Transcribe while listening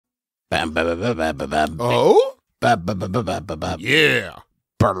Oh? Yeah.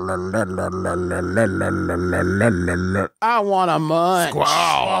 I want a munch. Squad.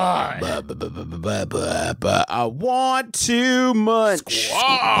 I want to munch.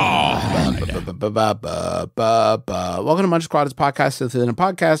 Squad. Welcome to Munch Squad. It's a podcast within a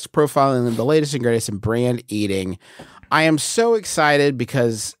podcast profiling the latest and greatest in brand eating. I am so excited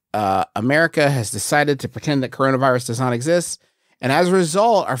because America has decided to pretend that coronavirus does not exist. And as a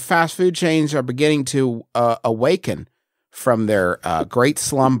result, our fast food chains are beginning to awaken from their great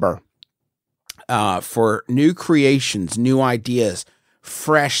slumber for new creations, new ideas,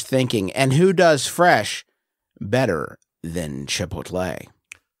 fresh thinking. And who does fresh better than Chipotle?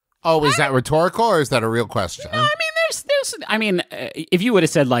 Oh, is that rhetorical or is that a real question? No, I mean, if you would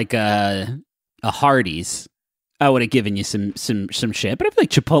have said like a Hardee's, I would have given you some shit. But I feel like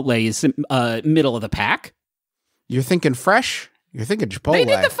Chipotle is middle of the pack. You're thinking fresh? You're thinking Chipotle. They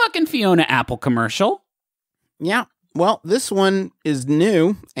did the fucking Fiona Apple commercial. Yeah. Well, this one is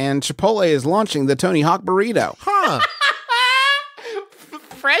new, and Chipotle is launching the Tony Hawk Burrito. Huh.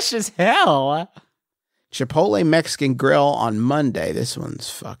 Fresh as hell. Chipotle Mexican Grill on Monday. This one's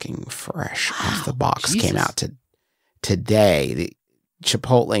fucking fresh off the box. Jesus. Came out today. The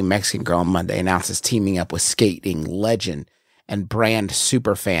Chipotle Mexican Grill on Monday announces teaming up with skating legend and brand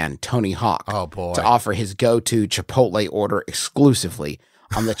superfan Tony Hawk to offer his go-to Chipotle order exclusively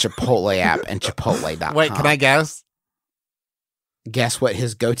on the Chipotle app and Chipotle.com. Wait, can I guess? Guess what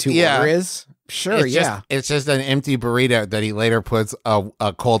his go-to order is? Sure, It's just an empty burrito that he later puts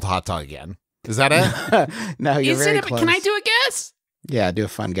a cold hot dog in. Is that it? No, you're very close. Can I do a guess? Yeah, do a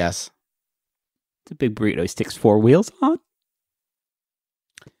fun guess. It's a big burrito. He sticks 4 wheels on.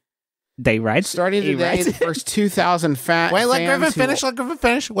 They ride. Starting today, the first 2,000 fans. Wait, let Griffin finish. Let Griffin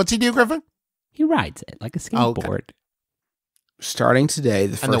finish. What's he do, Griffin? He rides it like a skateboard. Starting today,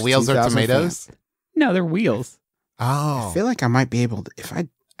 the first And the wheels are 2,000 tomatoes? fans. No, they're wheels. Oh. I feel like I might be able to, if I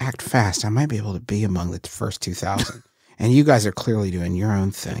act fast, I might be able to be among the first 2,000. And you guys are clearly doing your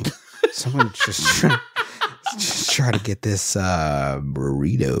own thing. Someone just try to get this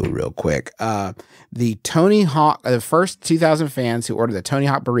burrito real quick. The Tony Hawk, the first 2,000 fans who ordered the Tony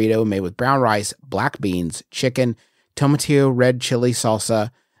Hawk burrito made with brown rice, black beans, chicken, tomatillo, red chili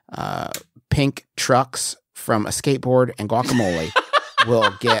salsa, pink trucks from a skateboard, and guacamole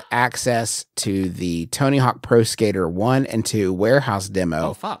will get access to the Tony Hawk Pro Skater 1 and 2 warehouse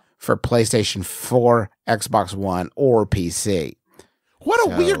demo for PlayStation 4, Xbox One, or PC.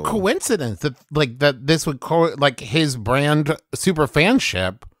 What a weird coincidence that this would his brand super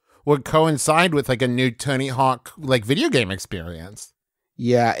fanship would coincide with like a new Tony Hawk like video game experience.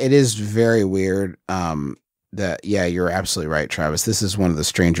 Yeah, it is very weird. You're absolutely right, Travis. This is one of the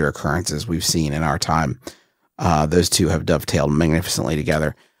stranger occurrences we've seen in our time. Those two have dovetailed magnificently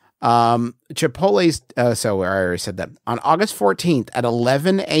together. Chipotle's, I already said that. On August 14th at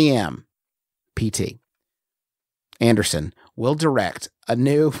 11 a.m. PT, Anderson will direct a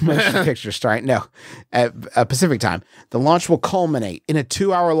new motion picture starring, at Pacific time. The launch will culminate in a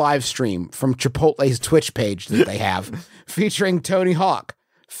 2-hour live stream from Chipotle's Twitch page that they have, featuring Tony Hawk,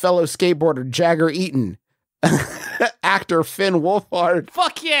 fellow skateboarder Jagger Eaton, actor Finn Wolfhard.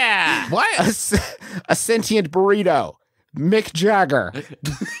 Fuck yeah! What? A sentient burrito, Mick Jagger,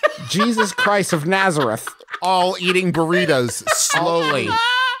 Jesus Christ of Nazareth. All eating burritos slowly.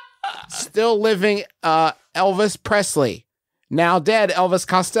 Still living Elvis Presley. Now dead Elvis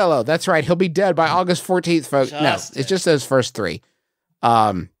Costello. That's right. He'll be dead by August 14th, folks. No, it's just those first 3.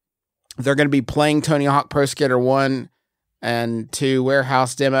 They're going to be playing Tony Hawk Pro Skater 1 and 2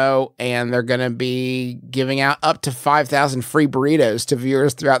 warehouse demo, and they're going to be giving out up to 5,000 free burritos to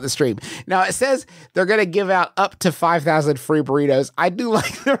viewers throughout the stream. Now, it says they're going to give out up to 5,000 free burritos. I do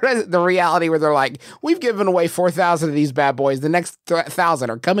like the reality where they're like, we've given away 4,000 of these bad boys. The next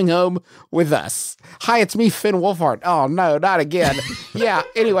 1,000 are coming home with us. Hi, it's me, Finn Wolfhard. Oh, no, not again. Yeah,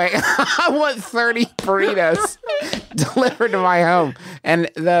 anyway, I want 30 burritos delivered to my home. And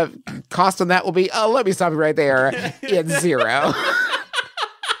the cost on that will be, let me stop you right there. It's $0.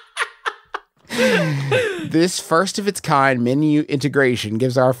 This first of its kind menu integration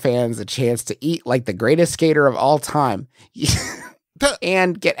gives our fans a chance to eat like the greatest skater of all time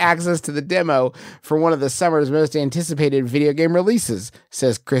and get access to the demo for one of the summer's most anticipated video game releases,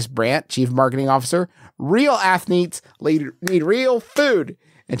 says Chris Brandt, Chief Marketing Officer. Real athletes need real food,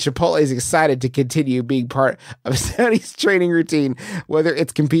 and Chipotle is excited to continue being part of Sony's training routine, whether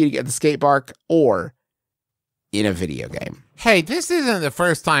it's competing at the skate park or in a video game. Hey, this isn't the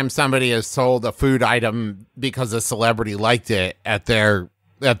first time somebody has sold a food item because a celebrity liked it at their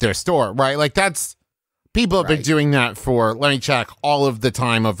store, right? Like that's People have been doing that for, let me check, all of the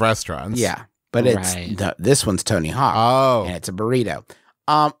time of restaurants. Yeah, but this one's Tony Hawk. Oh. And it's a burrito.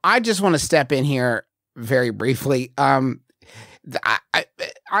 I just want to step in here very briefly. I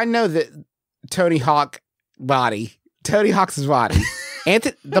know that Tony Hawk's body,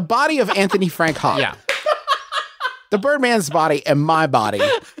 the body of Anthony Frank Hawk. Yeah. The Birdman's body and my body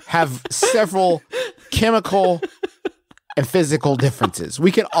have several chemical and physical differences.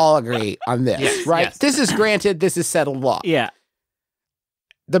 We can all agree on this, right? Yes. This is granted. This is settled law. Yeah.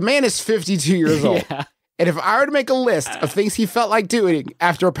 The man is 52 years old. Yeah. And if I were to make a list of things he felt like doing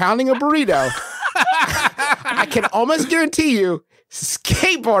after pounding a burrito, I can almost guarantee you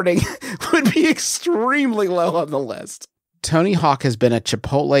skateboarding would be extremely low on the list. Tony Hawk has been a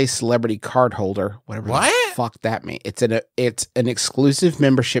Chipotle celebrity card holder, whatever the fuck that means. It's an exclusive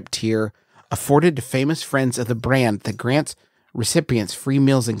membership tier afforded to famous friends of the brand that grants recipients free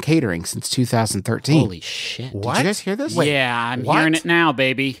meals and catering since 2013. Holy shit. What? Did you guys hear this? Wait, yeah, I'm hearing it now,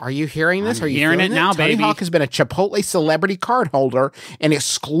 baby. Are you hearing this? Are you hearing it now, baby? Tony Hawk has been a Chipotle celebrity card holder, an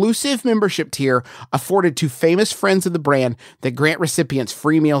exclusive membership tier afforded to famous friends of the brand that grant recipients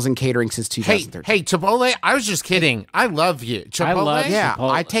free meals and catering since 2013. Hey, Chipotle, I was just kidding. I love you. Chipotle? I love Chipotle.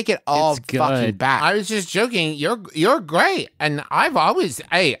 I take it all fucking back. I was just joking. You're great. And I've always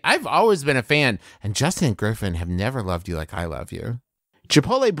been a fan. And Justin and Griffin have never loved you like I love you.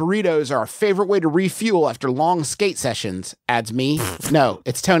 Chipotle burritos are our favorite way to refuel after long skate sessions, adds me. No,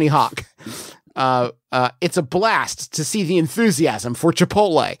 it's Tony Hawk. It's a blast to see the enthusiasm for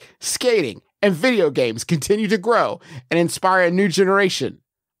Chipotle, skating, and video games continue to grow and inspire a new generation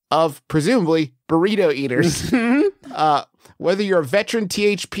of, presumably, burrito eaters. Whether you're a veteran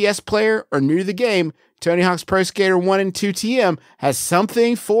THPS player or new to the game, Tony Hawk's Pro Skater 1 and 2 TM has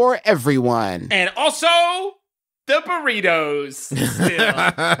something for everyone. And also the burritos.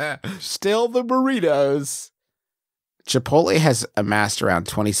 Still the burritos. Chipotle has amassed around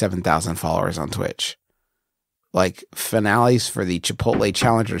 27,000 followers on Twitch. Like, finales for the Chipotle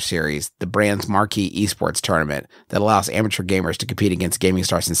Challenger Series, the brand's marquee esports tournament that allows amateur gamers to compete against gaming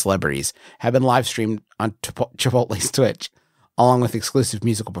stars and celebrities, have been live streamed on Chipotle's Twitch, along with exclusive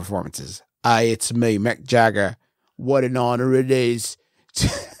musical performances. It's me, Mick Jagger. What an honor it is.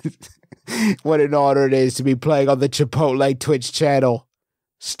 What an honor it is to be playing on the Chipotle Twitch channel.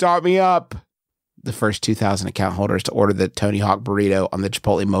 Start me up. The first 2,000 account holders to order the Tony Hawk burrito on the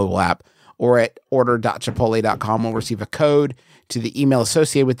Chipotle mobile app or at order.chipotle.com will receive a code to the email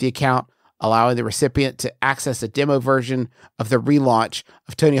associated with the account, allowing the recipient to access a demo version of the relaunch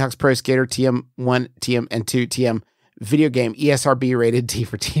of Tony Hawk's Pro Skater TM1, TM, and 2 TM video game ESRB rated T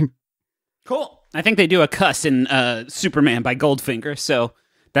for Teen. Cool. I think they do a cuss in Superman by Goldfinger, so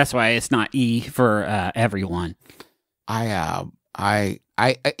that's why it's not E for everyone. Here's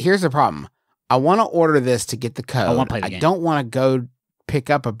the problem. I want to order this to get the code. I want to play the game. I don't want to go pick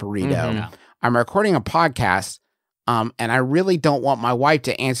up a burrito. Mm-hmm. I'm recording a podcast, and I really don't want my wife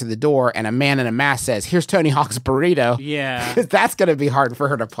to answer the door and a man in a mask says, "Here's Tony Hawk's burrito." Yeah. Because that's going to be hard for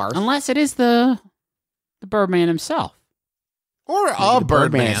her to parse. Unless it is the Birdman himself. Or a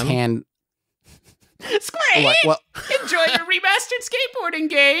Birdman's hand. Square! Enjoy your remastered skateboarding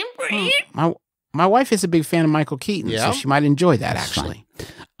game. My wife is a big fan of Michael Keaton, so she might enjoy that, That's actually.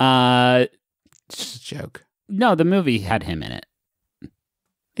 Just a joke. No, the movie had him in it.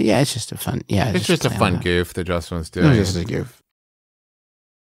 Yeah, it's just a fun. Yeah, it's just a fun goof that Justin was doing. It's just a goof.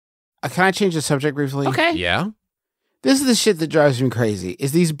 Can I change the subject briefly? Okay. Yeah. This is the shit that drives me crazy.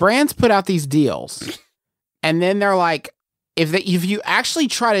 Is these brands put out these deals, and then they're like, if you actually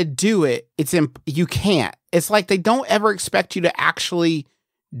try to do it, you can't. It's like they don't ever expect you to actually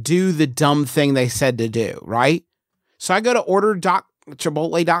do the dumb thing they said to do, right? So I go to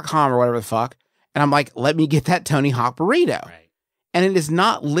order.chipotle.com or whatever the fuck, and I'm like, let me get that Tony Hawk burrito. Right. And it is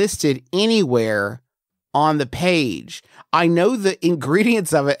not listed anywhere on the page. I know the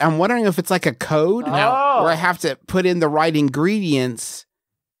ingredients of it. I'm wondering if it's like a code where I have to put in the right ingredients.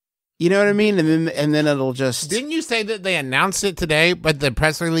 You know what I mean? And then it'll just... Didn't you say that they announced it today, but the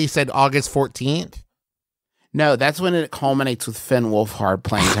press release said August 14th? No, that's when it culminates with Finn Wolfhard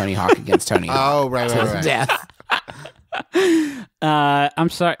playing Tony Hawk against Tony Hawk. Oh, right. Death. I'm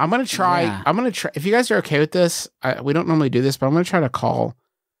sorry. I'm gonna try. Yeah. I'm gonna try. If you guys are okay with this, we don't normally do this, but I'm gonna try to call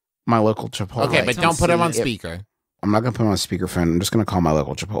my local Chipotle. Okay, but don't put him on speaker. I'm not gonna put him on speakerphone. I'm just gonna call my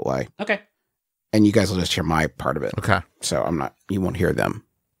local Chipotle. Okay. And you guys will just hear my part of it. Okay. So you won't hear them.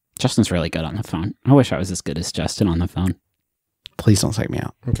 Justin's really good on the phone. I wish I was as good as Justin on the phone. Please don't take me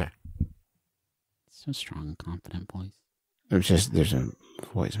out. Okay. So strong and confident voice. There's a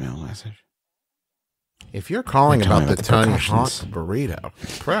voicemail message. If you're calling about the Tony Hawk burrito,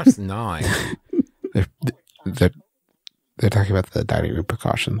 press 9. They're talking about the dietary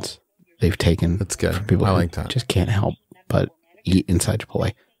precautions they've taken. That's good. For people I who like that. just can't help but eat inside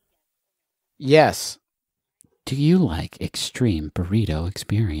Chipotle. Yes. Do you like extreme burrito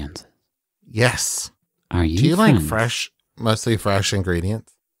experiences? Yes. Are you? Do you like friends? mostly fresh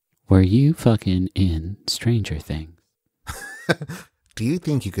ingredients? Were you fucking in Stranger Things? Do you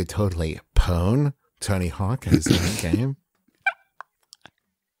think you could totally pwn Tony Hawk in his own game?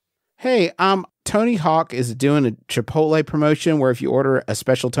 Hey, Tony Hawk is doing a Chipotle promotion where if you order a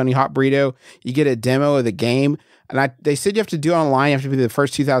special Tony Hawk burrito, you get a demo of the game. And they said you have to do it online. You have to be the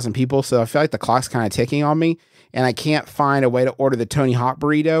first 2,000 people. So I feel like the clock's kind of ticking on me. And I can't find a way to order the Tony Hawk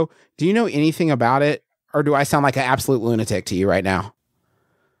burrito. Do you know anything about it? Or do I sound like an absolute lunatic to you right now?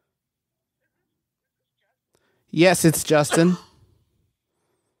 Yes, it's Justin.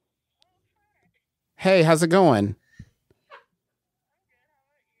 Hey, how's it going?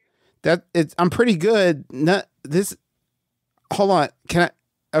 I'm pretty good. Hold on.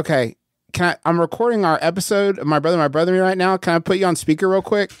 I'm recording our episode of My Brother right now. Can I put you on speaker real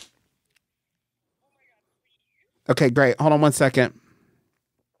quick? Okay, great. Hold on 1 second.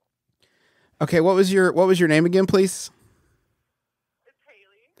 Okay, what was your name again, please? It's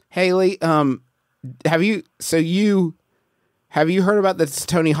Haley. Haley, have you heard about this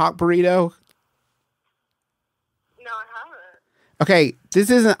Tony Hawk burrito? No, I haven't. Okay,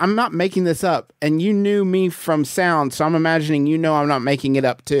 I'm not making this up, and you knew me from sound, so I'm imagining I'm not making it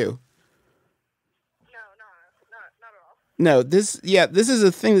up too. No, not at all. No, this is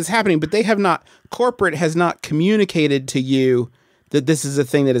a thing that's happening, but corporate has not communicated to you that this is a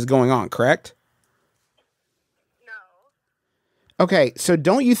thing that is going on, correct? No. Okay, so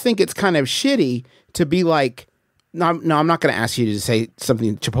don't you think it's kind of shitty to be like, no, I'm not going to ask you to say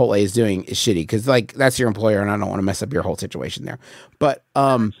something Chipotle is doing is shitty, because like that's your employer, and I don't want to mess up your whole situation there. But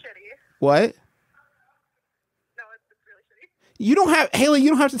Shitty. what? No, it's really shitty. You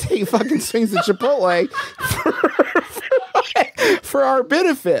don't have to take fucking swings at Chipotle for our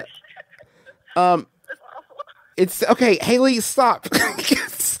benefit. It's awful. It's okay, Haley. Stop,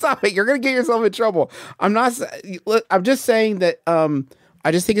 stop it. You're gonna get yourself in trouble. I'm just saying that.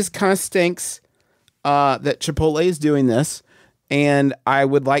 I just think it kind of stinks that Chipotle is doing this, and I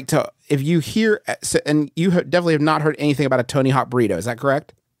would like to. If you hear, and you definitely have not heard anything about a Tony Hawk burrito, is that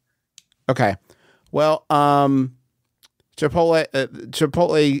correct? Okay. Well,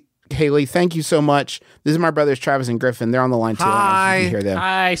 Chipotle, Haley, thank you so much. This is my brothers Travis and Griffin. They're on the line too. Hi. You can hear them.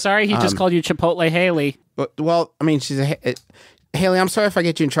 Hi, sorry he just called you Chipotle Haley. Well, I mean, Haley, I'm sorry if I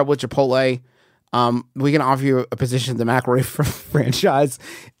get you in trouble with Chipotle. We can offer you a position at the McElroy franchise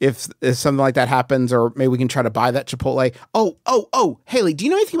if something like that happens, or maybe we can try to buy that Chipotle. Oh, Haley, do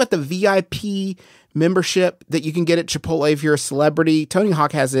you know anything about the VIP membership that you can get at Chipotle if you're a celebrity? Tony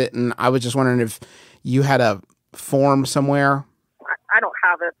Hawk has it, and I was just wondering if you had a form somewhere. I don't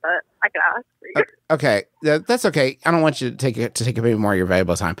have it, but I can ask for you. Okay, that's okay. I don't want you to take a bit more of your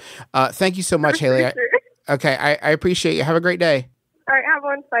valuable time. Thank you so much, Haley. Okay, I appreciate you. Have a great day. All right, have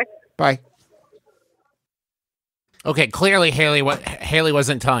one. Bye. Bye. Okay, clearly Haley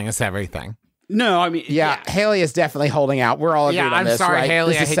wasn't telling us everything. No, I mean, Yeah, Haley is definitely holding out. We're all agreed on I'm this, sorry, right?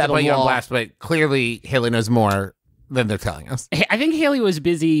 Haley. This I is hate to settled put you on law. blast, but clearly Haley knows more than they're telling us. I think Haley was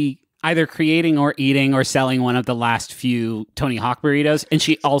busy either creating or eating or selling one of the last few Tony Hawk burritos, and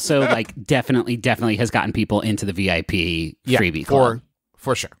she also definitely has gotten people into the VIP freebie club.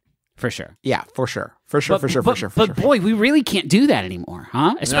 For sure. For sure. Yeah, for sure. But boy, we really can't do that anymore,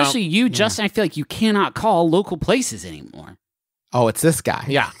 huh? Especially you, Justin. I feel like you cannot call local places anymore. Oh, it's this guy.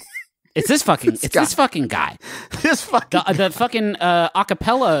 Yeah. It's this fucking this fucking guy. This fucking The fucking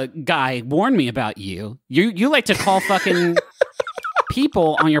acapella guy warned me about you. You like to call fucking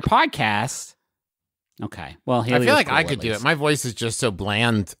people on your podcast. Okay. Well, Haley I feel was like cool, I at could do it. least. My voice is just so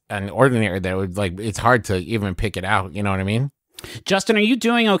bland and ordinary that it's hard to even pick it out. You know what I mean? Justin, are you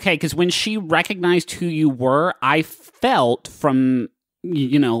doing okay? Because when she recognized who you were, I felt from,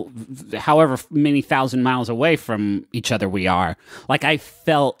 however many thousand miles away from each other we are, like I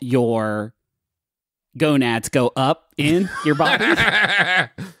felt your gonads go up in your body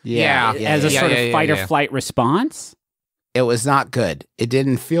as a sort of fight or flight response. It was not good. It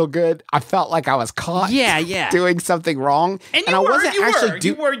didn't feel good. I felt like I was caught doing something wrong. And I wasn't actually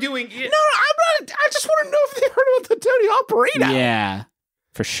you were doing it. No, I'm not. I just want to know if they heard about the Tony Hawk burrito. Yeah.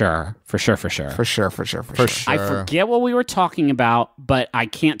 For sure. For sure. I forget what we were talking about, but I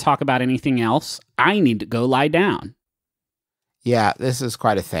can't talk about anything else. I need to go lie down. Yeah, this is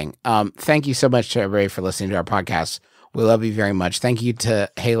quite a thing. Thank you so much to everybody for listening to our podcast. We love you very much. Thank you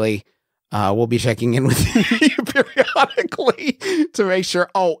to Haley. We'll be checking in with you periodically to make sure.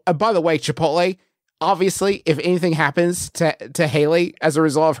 Oh, by the way, Chipotle, obviously, if anything happens to Haley as a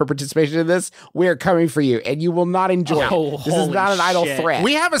result of her participation in this, we are coming for you, and you will not enjoy it. This is holy not an idle shit. threat.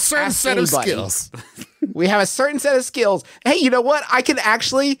 We have a certain Ask set of anybody. skills. We have a certain set of skills. Hey, you know what? I can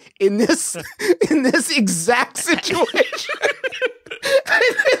actually, in this exact situation,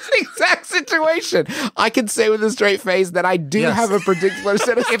 I can say with a straight face that I do Yes. have a particular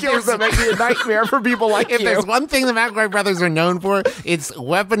set of skills that make me a nightmare for people like If you. there's one thing the McElroy brothers are known for, it's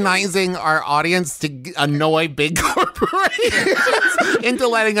weaponizing our audience to annoy big corporations into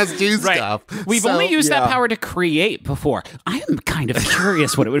letting us do stuff. We've So- only used yeah. that power to create before. I am kind of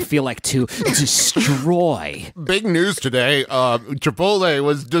curious what it would feel like to destroy. Big news today. Chipotle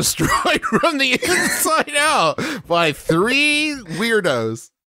was destroyed from the inside out by 3 weirdos.